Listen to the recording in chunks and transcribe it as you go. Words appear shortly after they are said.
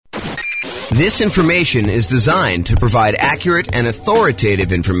This information is designed to provide accurate and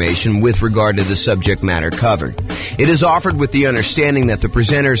authoritative information with regard to the subject matter covered. It is offered with the understanding that the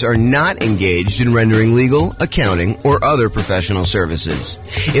presenters are not engaged in rendering legal, accounting, or other professional services.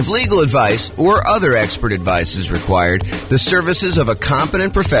 If legal advice or other expert advice is required, the services of a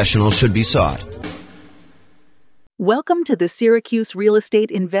competent professional should be sought. Welcome to the Syracuse Real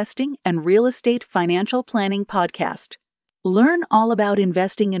Estate Investing and Real Estate Financial Planning Podcast. Learn all about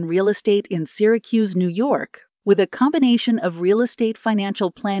investing in real estate in Syracuse, New York, with a combination of real estate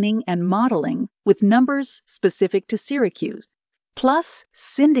financial planning and modeling with numbers specific to Syracuse, plus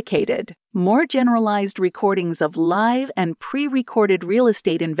syndicated, more generalized recordings of live and pre-recorded real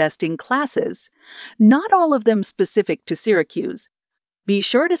estate investing classes, not all of them specific to Syracuse. Be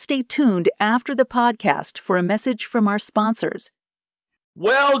sure to stay tuned after the podcast for a message from our sponsors.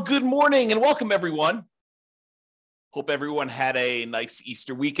 Well, good morning and welcome, everyone. Hope everyone had a nice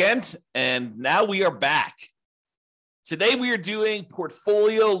Easter weekend, and now we are back. Today we are doing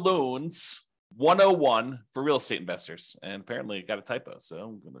Portfolio Loans 101 for real estate investors, and apparently I got a typo, so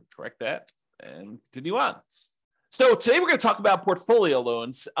I'm going to correct that and continue on. So today we're going to talk about portfolio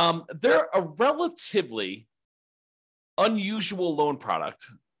loans. They're a relatively unusual loan product.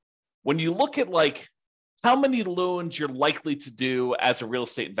 When you look at like how many loans you're likely to do as a real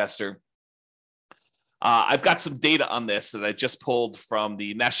estate investor, I've got some data on this that I just pulled from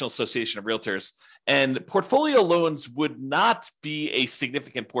the National Association of Realtors, and portfolio loans would not be a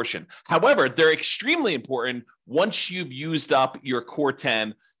significant portion. However, they're extremely important once you've used up your core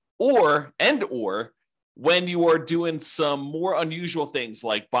 10 or when you are doing some more unusual things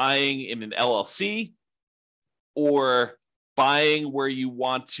like buying in an LLC or buying where you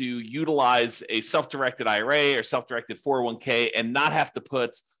want to utilize a self-directed IRA or self-directed 401k and not have to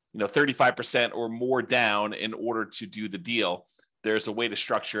put 35% or more down in order to do the deal. There's a way to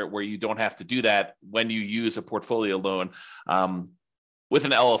structure it where you don't have to do that when you use a portfolio loan with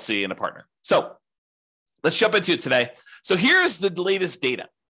an LLC and a partner. So let's jump into it today. So here's the latest data.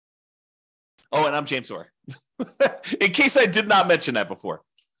 Oh, and I'm James Orr, in case I did not mention that before.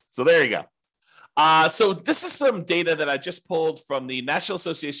 So there you go. So this is some data that I just pulled from the National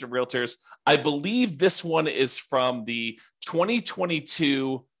Association of Realtors. I believe this one is from the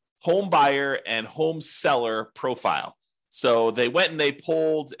 2022 home buyer and home seller profile. So they went and they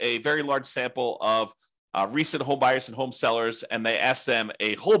polled a very large sample of recent home buyers and home sellers, and they asked them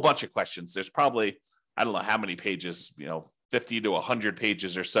a whole bunch of questions. There's probably, I don't know how many pages, 50 to 100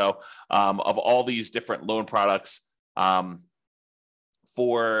 pages or so of all these different loan products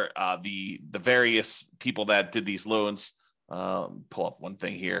for the various people that did these loans. Pull up one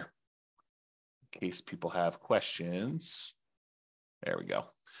thing here in case people have questions. There we go.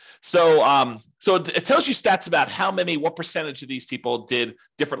 So it tells you stats about what percentage of these people did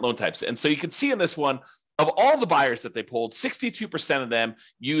different loan types. And so you can see in this one, of all the buyers that they polled, 62% of them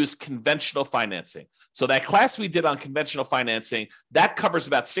used conventional financing. So that class we did on conventional financing, that covers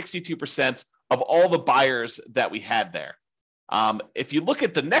about 62% of all the buyers that we had there. If you look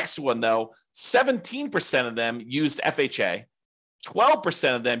at the next one, though, 17% of them used FHA,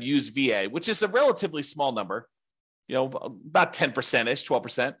 12% of them used VA, which is a relatively small number, about 10%-ish,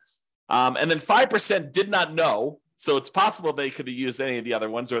 12%. And then 5% did not know. So it's possible they could have used any of the other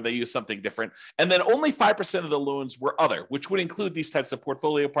ones or they used something different. And then only 5% of the loans were other, which would include these types of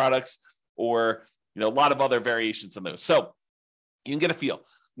portfolio products or, a lot of other variations on those. So you can get a feel.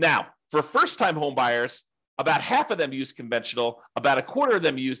 Now, for first-time home buyers, about half of them used conventional, about a quarter of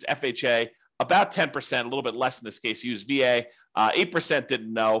them used FHA, about 10%, a little bit less in this case, used VA, 8%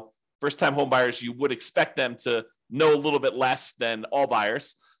 didn't know. First-time home buyers, you would expect them to know a little bit less than all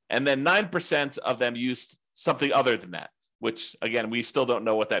buyers. And then 9% of them used something other than that, which, again, we still don't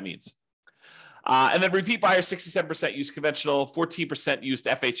know what that means. And then repeat buyers, 67% used conventional, 14% used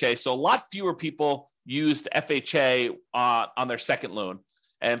FHA. So a lot fewer people used FHA on their second loan.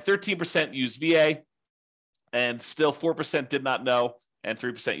 And 13% used VA. And still 4% did not know, and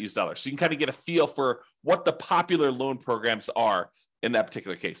 3% used others. So you can kind of get a feel for what the popular loan programs are in that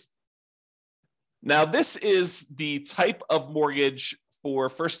particular case. Now, this is the type of mortgage for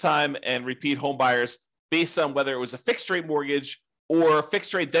first-time and repeat home buyers based on whether it was a fixed-rate mortgage or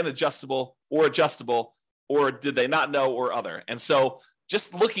fixed rate then adjustable, or did they not know, or other. And so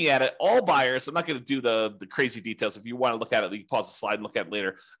just looking at it, all buyers, I'm not going to do the crazy details. If you want to look at it, you can pause the slide and look at it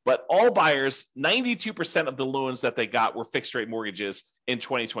later. But all buyers, 92% of the loans that they got were fixed rate mortgages in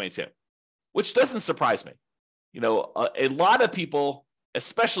 2022, which doesn't surprise me. A lot of people,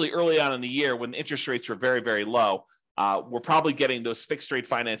 especially early on in the year when interest rates were very, very low, were probably getting those fixed rate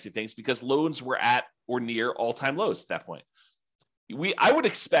financing things because loans were at or near all-time lows at that point. I would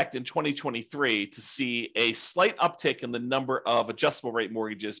expect in 2023 to see a slight uptick in the number of adjustable rate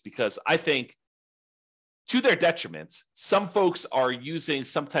mortgages, because I think, to their detriment, some folks are using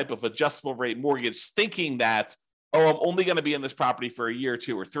some type of adjustable rate mortgage thinking that, oh, I'm only going to be in this property for a year,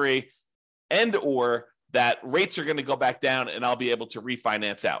 2 or 3, and or that rates are going to go back down and I'll be able to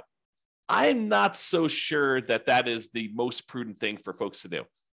refinance out. I'm not so sure that that is the most prudent thing for folks to do.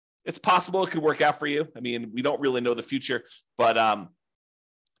 It's possible it could work out for you. I mean, we don't really know the future, but I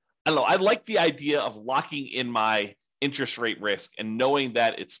don't know. I like the idea of locking in my interest rate risk and knowing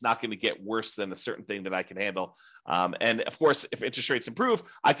that it's not going to get worse than a certain thing that I can handle. And of course, if interest rates improve,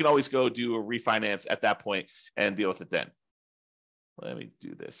 I can always go do a refinance at that point and deal with it then. Let me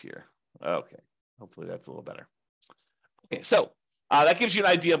do this here. Okay. Hopefully that's a little better. Okay. So that gives you an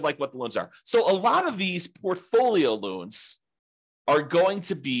idea of like what the loans are. So a lot of these portfolio loans are going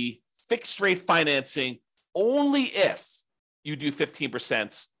to be fixed rate financing only if you do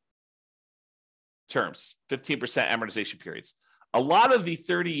 15% terms, 15% amortization periods. A lot of the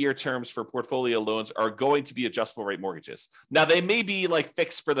 30-year terms for portfolio loans are going to be adjustable rate mortgages. Now, they may be like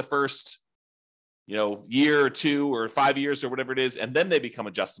fixed for the first, year or 2 or 5 years or whatever it is, and then they become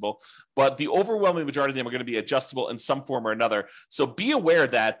adjustable. But the overwhelming majority of them are going to be adjustable in some form or another. So be aware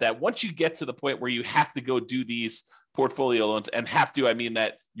that once you get to the point where you have to go do these portfolio loans, and have to, I mean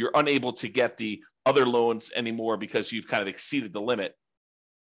that you're unable to get the other loans anymore because you've kind of exceeded the limit,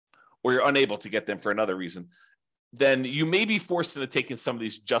 or you're unable to get them for another reason, then you may be forced into taking some of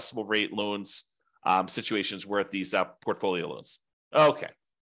these adjustable rate loans situations where these portfolio loans. Okay.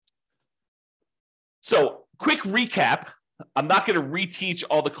 So quick recap. I'm not going to reteach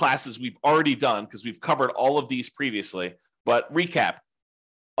all the classes we've already done because we've covered all of these previously, but recap.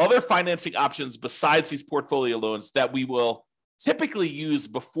 Other financing options besides these portfolio loans that we will typically use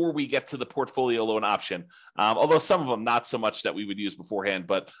before we get to the portfolio loan option, although some of them not so much that we would use beforehand,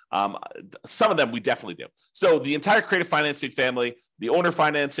 but some of them we definitely do. So the entire creative financing family, the owner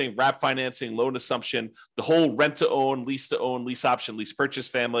financing, wrap financing, loan assumption, the whole rent to own, lease option, lease purchase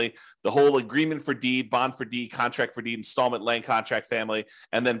family, the whole agreement for deed, bond for deed, contract for deed, installment land contract family,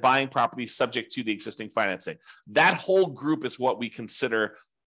 and then buying properties subject to the existing financing. That whole group is what we consider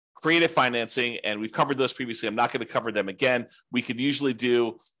creative financing, and we've covered those previously. I'm not going to cover them again. We could usually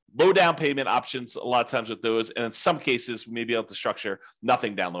do low down payment options a lot of times with those, and in some cases, we may be able to structure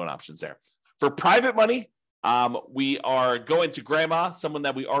nothing down loan options there. For private money, we are going to grandma, someone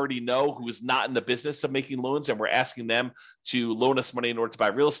that we already know who is not in the business of making loans, and we're asking them to loan us money in order to buy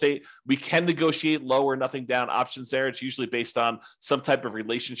real estate. We can negotiate low or nothing down options there. It's usually based on some type of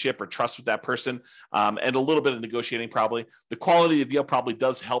relationship or trust with that person, and a little bit of negotiating probably. The quality of the deal probably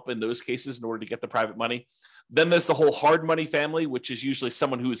does help in those cases in order to get the private money. Then there's the whole hard money family, which is usually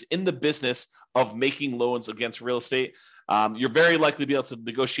someone who is in the business of making loans against real estate. You're very likely to be able to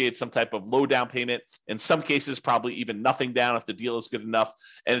negotiate some type of low down payment. In some cases, probably even nothing down if the deal is good enough.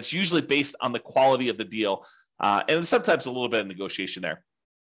 And it's usually based on the quality of the deal. And sometimes a little bit of negotiation there.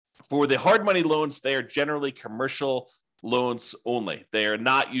 For the hard money loans, they are generally commercial loans only. They are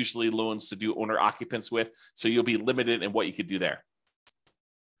not usually loans to do owner occupants with. So you'll be limited in what you could do there.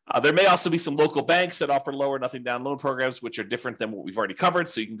 There may also be some local banks that offer low or nothing down loan programs, which are different than what we've already covered.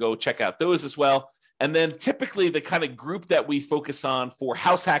 So you can go check out those as well. And then typically the kind of group that we focus on for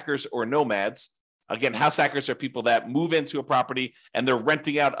house hackers or nomads, again, house hackers are people that move into a property and they're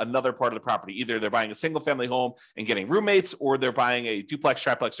renting out another part of the property. Either they're buying a single family home and getting roommates, or they're buying a duplex,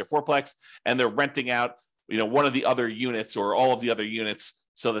 triplex, or fourplex, and they're renting out, one of the other units or all of the other units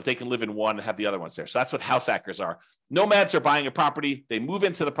so that they can live in one and have the other ones there. So that's what house hackers are. Nomads are buying a property. They move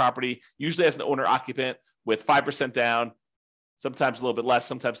into the property, usually as an owner occupant with 5% down, sometimes a little bit less,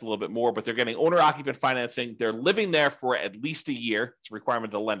 sometimes a little bit more, but they're getting owner occupant financing. They're living there for at least a year. It's a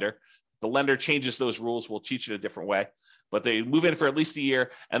requirement of the lender. If the lender changes those rules, we'll teach it a different way, but they move in for at least a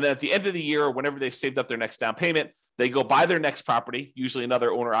year. And then at the end of the year, or whenever they've saved up their next down payment, they go buy their next property, usually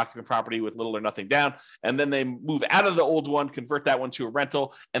another owner occupant property with little or nothing down. And then they move out of the old one, convert that one to a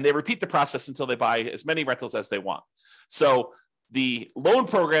rental, and they repeat the process until they buy as many rentals as they want. So the loan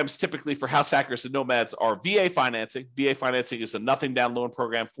programs typically for house hackers and nomads are VA financing. VA financing is a nothing down loan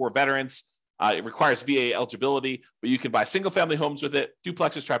program for veterans. It requires VA eligibility, but you can buy single family homes with it,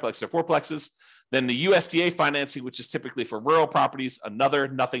 duplexes, triplexes, or fourplexes. Then the USDA financing, which is typically for rural properties, another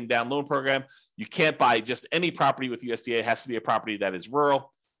nothing down loan program. You can't buy just any property with USDA. It has to be a property that is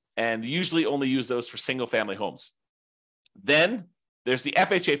rural, and usually only use those for single family homes. Then there's the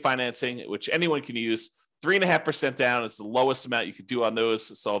FHA financing, which anyone can use. 3.5% down is the lowest amount you could do on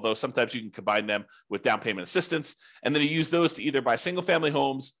those. So although sometimes you can combine them with down payment assistance, and then you use those to either buy single family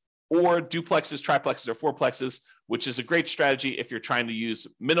homes or duplexes, triplexes, or fourplexes, which is a great strategy if you're trying to use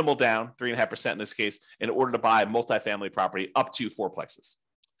minimal down, 3.5% in this case, in order to buy multifamily property up to fourplexes.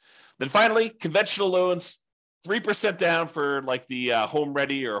 Then finally, conventional loans, 3% down for like the Home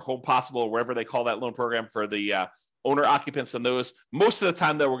Ready or Home Possible, or wherever they call that loan program for the owner occupants on those. Most of the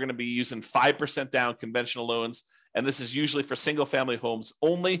time, though, we're going to be using 5% down conventional loans. And this is usually for single family homes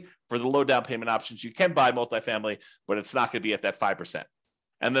only. For the low down payment options, you can buy multifamily, but it's not going to be at that 5%.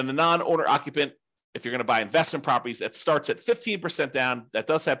 And then the non-owner occupant, if you're going to buy investment properties, it starts at 15% down. That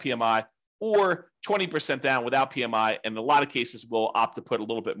does have PMI, or 20% down without PMI. And in a lot of cases, we'll opt to put a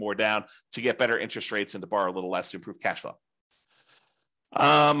little bit more down to get better interest rates and to borrow a little less to improve cash flow.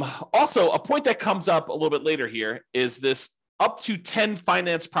 Also, a point that comes up a little bit later here is this up to 10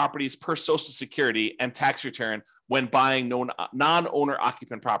 finance properties per Social Security and tax return when buying non-owner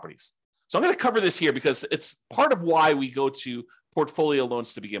occupant properties. So I'm going to cover this here because it's part of why we go to portfolio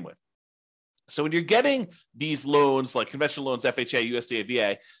loans to begin with. So when you're getting these loans, like conventional loans, FHA, USDA,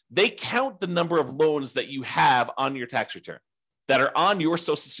 VA, they count the number of loans that you have on your tax return that are on your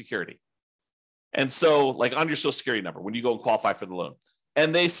Social Security. And so like on your Social Security number, when you go and qualify for the loan.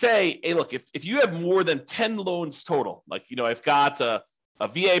 And they say, hey, look, if you have more than 10 loans total, like, I've got a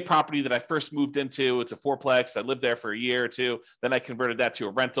VA property that I first moved into, it's a fourplex. I lived there for a year or two. Then I converted that to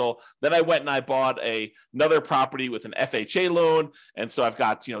a rental. Then I went and I bought another property with an FHA loan. And so I've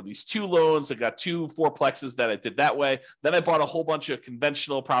got, these 2 loans. I got 2 fourplexes that I did that way. Then I bought a whole bunch of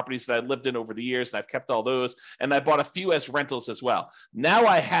conventional properties that I lived in over the years, and I've kept all those. And I bought a few as rentals as well. Now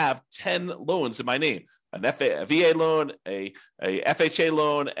I have 10 loans in my name. A VA loan, a FHA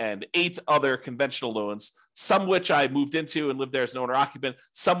loan, and 8 other conventional loans, some which I moved into and lived there as an owner occupant,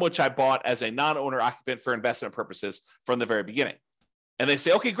 some which I bought as a non-owner occupant for investment purposes from the very beginning. And they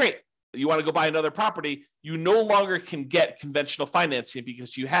say, okay, great. You want to go buy another property. You no longer can get conventional financing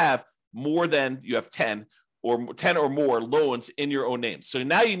because you have 10 or more loans in your own name. So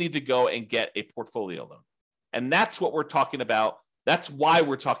now you need to go and get a portfolio loan. And that's what we're talking about. That's why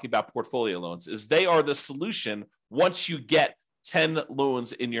we're talking about portfolio loans, is they are the solution once you get 10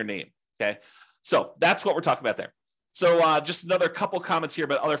 loans in your name, okay? So that's what we're talking about there. So just another couple comments here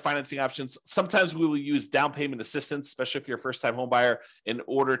about other financing options. Sometimes we will use down payment assistance, especially if you're a first-time home buyer, in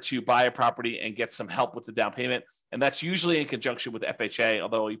order to buy a property and get some help with the down payment. And that's usually in conjunction with FHA,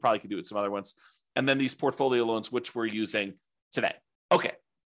 although you probably could do it with some other ones. And then these portfolio loans, which we're using today. Okay,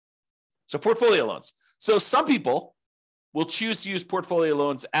 so portfolio loans. So some people will choose to use portfolio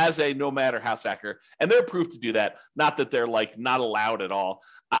loans as a nomad or house hacker, and they're approved to do that. Not that they're like not allowed at all.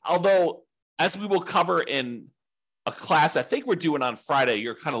 Although, as we will cover in a class I think we're doing on Friday,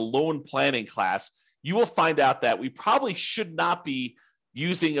 your kind of loan planning class, you will find out that we probably should not be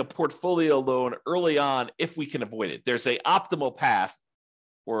using a portfolio loan early on if we can avoid it. There's an optimal path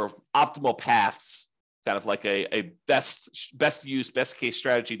or optimal paths, kind of like a best case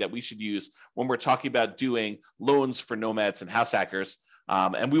strategy that we should use when we're talking about doing loans for nomads and house hackers.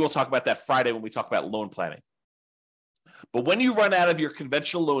 And we will talk about that Friday when we talk about loan planning. But when you run out of your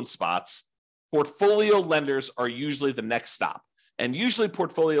conventional loan spots, portfolio lenders are usually the next stop. And usually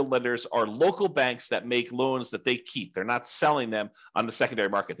portfolio lenders are local banks that make loans that they keep. They're not selling them on the secondary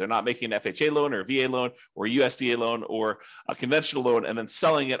market. They're not making an FHA loan or a VA loan or a USDA loan or a conventional loan and then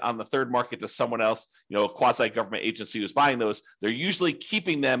selling it on the third market to someone else, a quasi-government agency who's buying those. They're usually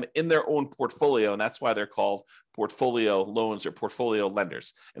keeping them in their own portfolio, and that's why they're called portfolio loans or portfolio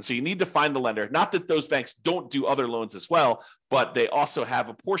lenders. And so you need to find the lender. Not that those banks don't do other loans as well, but they also have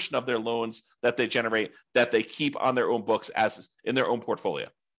a portion of their loans that they generate that they keep on their own books as in their own portfolio.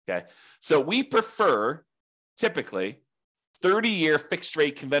 Okay. So we prefer typically 30-year fixed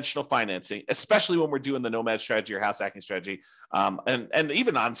rate conventional financing, especially when we're doing the nomad strategy or house hacking strategy. And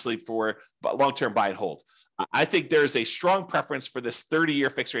even honestly for long-term buy and hold. I think there's a strong preference for this 30-year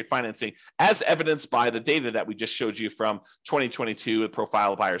fixed rate financing as evidenced by the data that we just showed you from 2022 with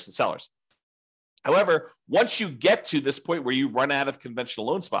profile of buyers and sellers. However, once you get to this point where you run out of conventional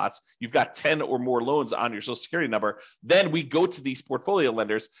loan spots, you've got 10 or more loans on your Social Security number, then we go to these portfolio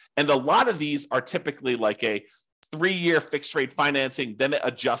lenders. And a lot of these are typically like a 3-year fixed rate financing, then it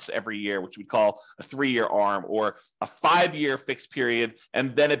adjusts every year, which we call a 3-year ARM, or a 5-year fixed period,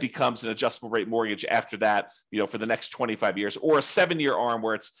 and then it becomes an adjustable rate mortgage after that, for the next 25 years, or a 7-year ARM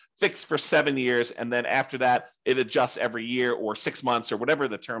where it's fixed for 7 years, and then after that, it adjusts every year or 6 months or whatever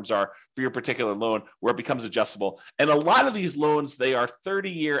the terms are for your particular loan, where it becomes adjustable. And a lot of these loans, they are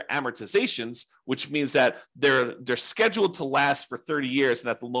 30-year amortizations which means that they're scheduled to last for 30 years and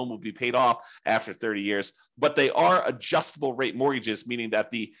that the loan will be paid off after 30 years. But they are adjustable rate mortgages, meaning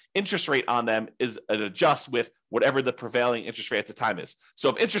that the interest rate on them is an adjust with whatever the prevailing interest rate at the time is. So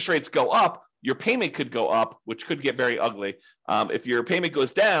if interest rates go up, your payment could go up, which could get very ugly. If your payment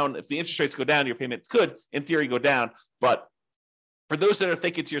goes down, if the interest rates go down, your payment could, in theory, go down. But for those that are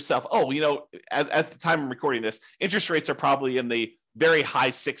thinking to yourself, oh, as the time I'm recording this, interest rates are probably in the very high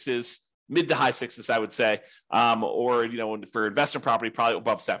sixes, mid to high sixes, I would say, or for investment property, probably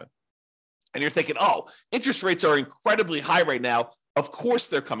above 7. And you're thinking, oh, interest rates are incredibly high right now. Of course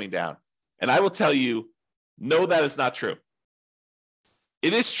they're coming down. And I will tell you, no, that is not true.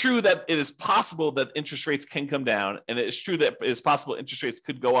 It is true that it is possible that interest rates can come down, and it is true that it is possible interest rates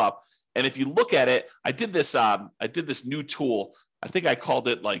could go up. And if you look at it, I did this new tool. I think I called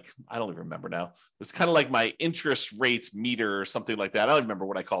it I don't even remember now. It was kind of like my interest rates meter or something like that. I don't remember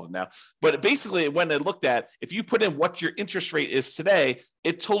what I called it now. But basically, when I looked at, if you put in what your interest rate is today,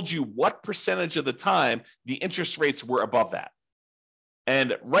 it told you what percentage of the time the interest rates were above that.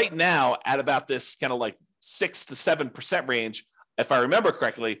 And right now, at about this kind of 6 to 7% range, if I remember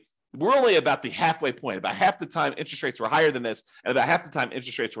correctly, we're only about the halfway point. About half the time interest rates were higher than this, and about half the time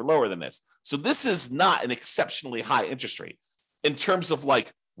interest rates were lower than this. So this is not an exceptionally high interest rate. In terms of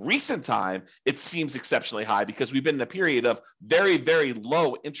recent time, it seems exceptionally high because we've been in a period of very, very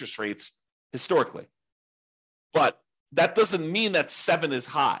low interest rates historically. But that doesn't mean that 7 is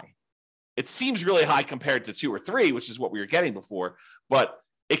high. It seems really high compared to 2 or 3, which is what we were getting before, but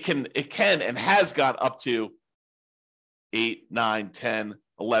it can and has got up to 8, 9, 10,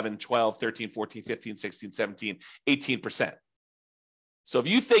 11, 12, 13, 14, 15, 16, 17, 18%. So if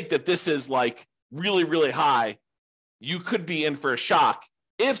you think that this is really, really high, you could be in for a shock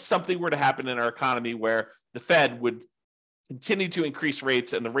if something were to happen in our economy where the Fed would continue to increase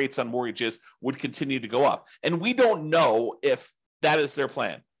rates and the rates on mortgages would continue to go up. And we don't know if that is their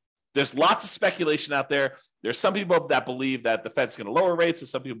plan. There's lots of speculation out there. There's some people that believe that the Fed's going to lower rates, and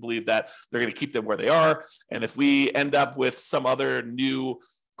some people believe that they're going to keep them where they are. And if we end up with some other new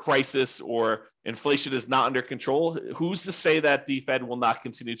crisis or inflation is not under control, who's to say that the Fed will not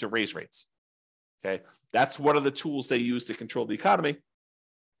continue to raise rates? Okay, that's one of the tools they use to control the economy.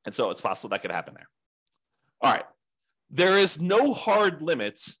 And so it's possible that could happen there. All right. There is no hard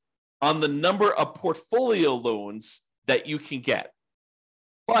limit on the number of portfolio loans that you can get.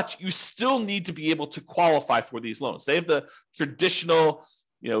 But you still need to be able to qualify for these loans. They have the traditional,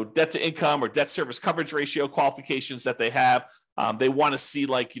 debt to income or debt service coverage ratio qualifications that they have. They want to see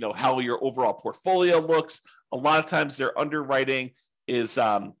how your overall portfolio looks. A lot of times their underwriting is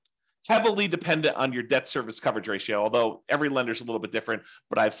heavily dependent on your debt service coverage ratio, although every lender is a little bit different,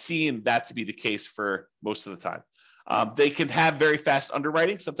 but I've seen that to be the case for most of the time. They can have very fast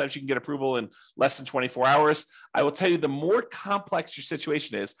underwriting. Sometimes you can get approval in less than 24 hours. I will tell you, the more complex your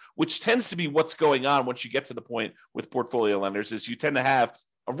situation is, which tends to be what's going on once you get to the point with portfolio lenders, is you tend to have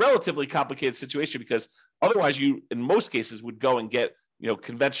a relatively complicated situation because otherwise you, in most cases, would go and get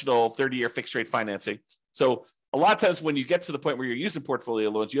conventional 30-year fixed rate financing. So a lot of times when you get to the point where you're using portfolio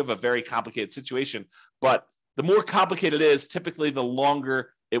loans, you have a very complicated situation. But the more complicated it is, typically the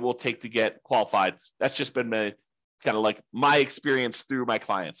longer it will take to get qualified. That's just been my experience through my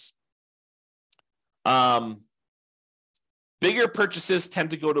clients. Bigger purchases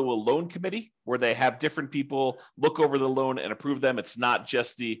tend to go to a loan committee where they have different people look over the loan and approve them. It's not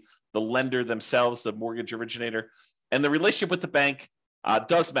just the lender themselves, the mortgage originator. And the relationship with the bank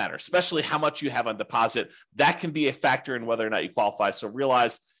does matter, especially how much you have on deposit. That can be a factor in whether or not you qualify. So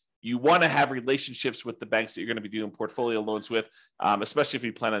realize you want to have relationships with the banks that you're going to be doing portfolio loans with, especially if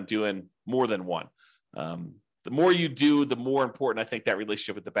you plan on doing more than one. The more you do, the more important I think that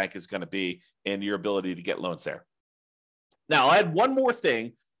relationship with the bank is going to be in your ability to get loans there. Now, I'll add one more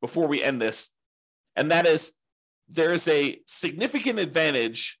thing before we end this, and that is there is a significant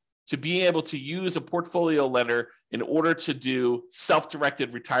advantage to being able to use a portfolio lender in order to do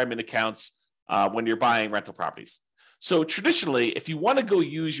self-directed retirement accounts when you're buying rental properties. So traditionally, if you want to go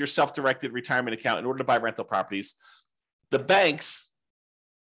use your self-directed retirement account in order to buy rental properties, the banks,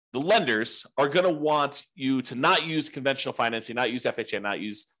 the lenders are going to want you to not use conventional financing, not use FHA, not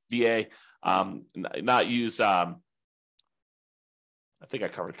use VA, not use, I think I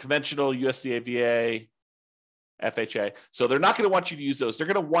covered conventional, USDA, VA, FHA. So they're not going to want you to use those. They're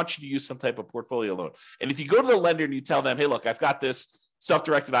going to want you to use some type of portfolio loan. And if you go to the lender and you tell them, hey, look, I've got this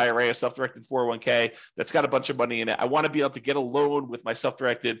self-directed IRA or self-directed 401k that's got a bunch of money in it. I want to be able to get a loan with my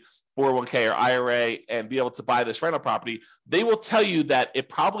self-directed 401k or IRA and be able to buy this rental property. They will tell you that it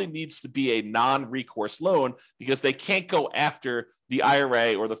probably needs to be a non-recourse loan because they can't go after the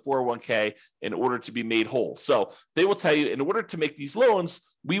IRA or the 401k in order to be made whole. So they will tell you, in order to make these loans,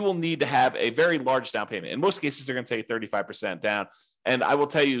 we will need to have a very large down payment. In most cases, they're going to take 35% down. And I will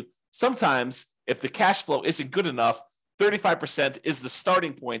tell you, sometimes if the cash flow isn't good enough, 35% is the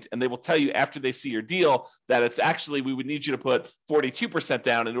starting point, and they will tell you after they see your deal that it's actually, we would need you to put 42%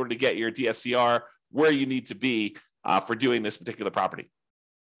 down in order to get your DSCR where you need to be for doing this particular property.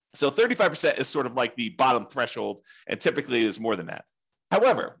 So 35% is sort of like the bottom threshold, and typically it is more than that.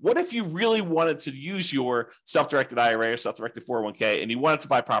 However, what if you really wanted to use your self-directed IRA or self-directed 401k and you wanted to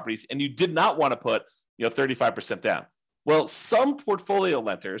buy properties and you did not want to put 35% down? Well, some portfolio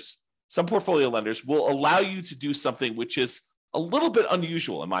lenders will allow you to do something which is a little bit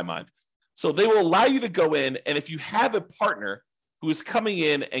unusual in my mind. So they will allow you to go in, and if you have a partner who is coming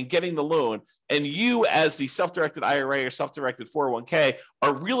in and getting the loan, and you as the self-directed IRA or self-directed 401k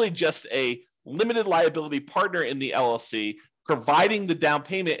are really just a limited liability partner in the LLC, providing the down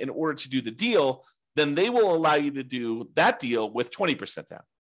payment in order to do the deal, then they will allow you to do that deal with 20% down.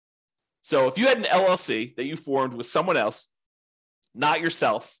 So if you had an LLC that you formed with someone else, not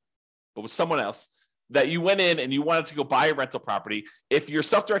yourself, but with someone else, that you went in and you wanted to go buy a rental property, if your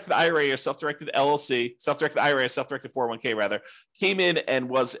self-directed IRA or self-directed LLC, self-directed IRA or self-directed 401k rather, came in and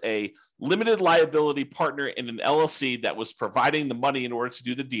was a limited liability partner in an LLC that was providing the money in order to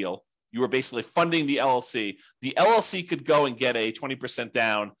do the deal, you were basically funding the LLC. The LLC could go and get a 20%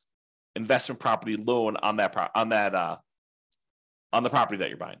 down investment property loan on the property that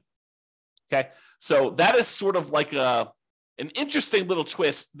you're buying. Okay, so that is sort of like an interesting little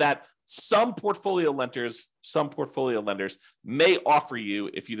twist that some portfolio lenders may offer you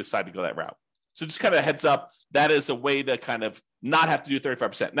if you decide to go that route. So just kind of a heads up, that is a way to kind of not have to do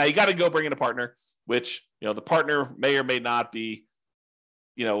 35%. Now you got to go bring in a partner, which the partner may or may not be,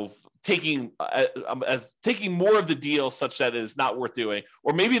 taking more of the deal such that it is not worth doing,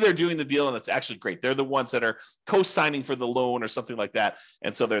 or maybe they're doing the deal and it's actually great. They're the ones that are co-signing for the loan or something like that,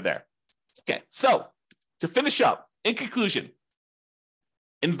 and so they're there. Okay, so to finish up, in conclusion,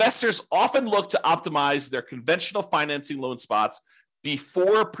 investors often look to optimize their conventional financing loan spots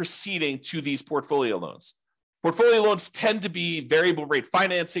before proceeding to these portfolio loans. Portfolio loans tend to be variable rate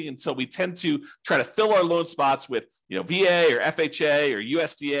financing, and so we tend to try to fill our loan spots with VA or FHA or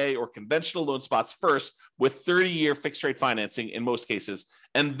USDA or conventional loan spots first with 30-year fixed rate financing in most cases.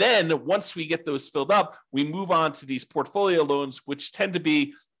 And then once we get those filled up, we move on to these portfolio loans, which tend to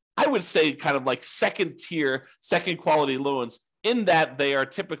be, I would say, kind of like second tier, second quality loans, in that they are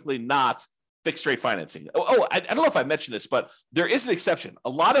typically not fixed rate financing. I don't know if I mentioned this, but there is an exception. A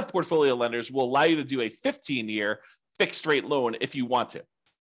lot of portfolio lenders will allow you to do a 15-year fixed rate loan if you want to.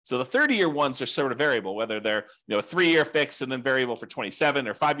 So the 30-year ones are sort of variable, whether they're a 3-year fixed and then variable for 27,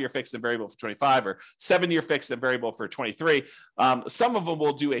 or 5-year fixed and variable for 25, or 7-year fixed and variable for 23. Some of them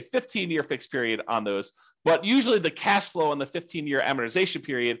will do a 15-year fixed period on those, but usually the cash flow on the 15-year amortization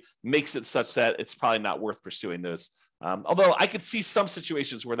period makes it such that it's probably not worth pursuing those. Although I could see some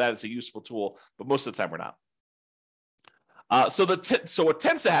situations where that is a useful tool, but most of the time we're not. So what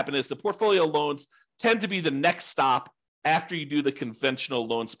tends to happen is the portfolio loans tend to be the next stop after you do the conventional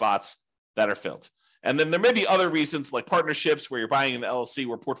loan spots that are filled. And then there may be other reasons, like partnerships where you're buying an LLC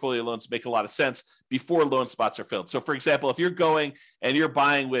where portfolio loans make a lot of sense before loan spots are filled. So for example, if you're going and you're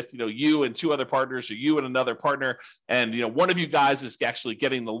buying with you and 2 other partners, or you and another partner, and one of you guys is actually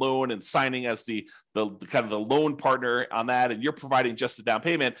getting the loan and signing as the kind of the loan partner on that, and you're providing just the down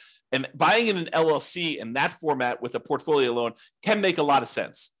payment, and buying in an LLC in that format with a portfolio loan can make a lot of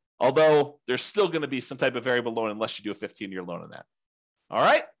sense. Although there's still going to be some type of variable loan unless you do a 15-year loan on that. All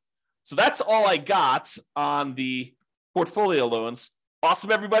right. So that's all I got on the portfolio loans.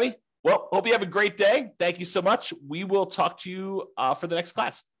 Awesome, everybody. Well, hope you have a great day. Thank you so much. We will talk to you for the next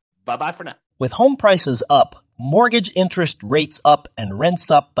class. Bye-bye for now. With home prices up, mortgage interest rates up, and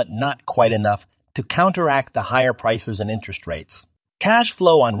rents up, but not quite enough to counteract the higher prices and interest rates, cash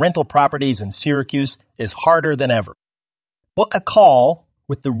flow on rental properties in Syracuse is harder than ever. Book a call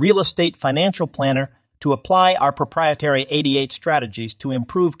with the Real Estate Financial Planner to apply our proprietary 88 strategies to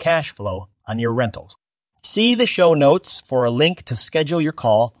improve cash flow on your rentals. See the show notes for a link to schedule your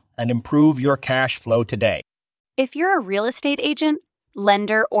call and improve your cash flow today. If you're a real estate agent,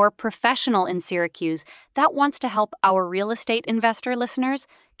 lender, or professional in Syracuse that wants to help our real estate investor listeners,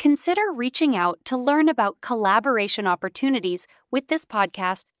 consider reaching out to learn about collaboration opportunities with this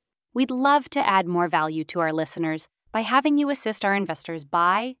podcast. We'd love to add more value to our listeners. by having you assist our investors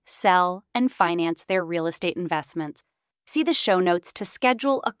buy, sell, and finance their real estate investments. See the show notes to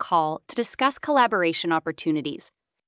schedule a call to discuss collaboration opportunities.